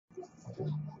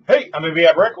Hey, I'm Big B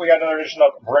at Brick. We got another edition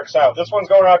of Bricks Out. This one's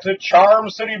going out to Charm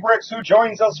City Bricks, who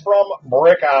joins us from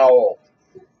Brick Owl.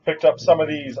 Picked up some of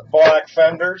these black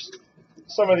fenders,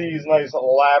 some of these nice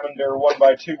lavender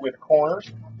 1x2 with corners.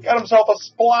 Got himself a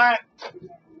splat.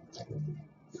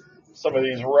 Some of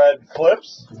these red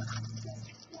clips.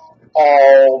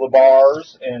 All the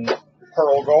bars in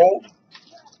pearl gold.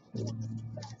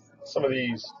 Some of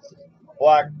these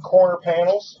black corner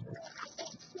panels.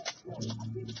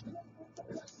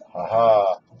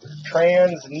 Haha.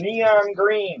 Trans neon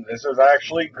green. This is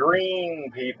actually green,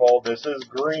 people. This is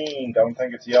green. Don't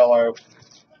think it's yellow.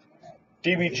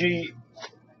 DBG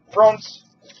fronts.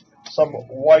 Some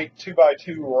white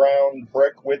 2x2 round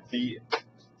brick with the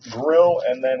grill,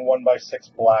 and then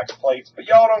 1x6 black plates. But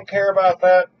y'all don't care about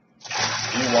that.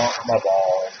 You want my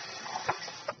ball.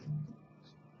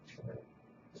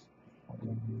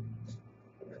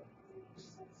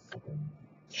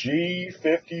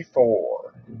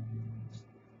 G54.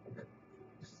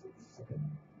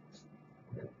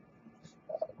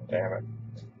 Damn it.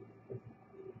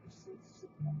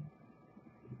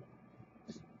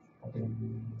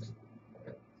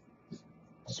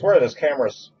 I swear this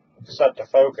camera's set to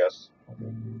focus.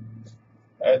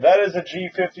 That is a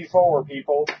G54,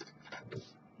 people.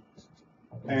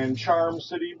 And Charm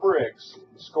City Bricks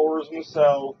scores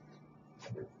himself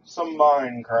some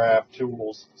Minecraft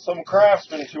tools, some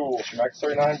Craftsman tools from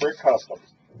X39 Brick Customs.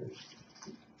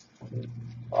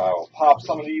 I'll pop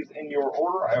some of these in your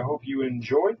order. I hope you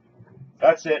enjoy.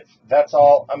 That's it. That's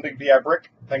all. I'm Big B at Brick.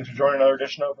 Thanks for joining another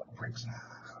edition of Bricks Out.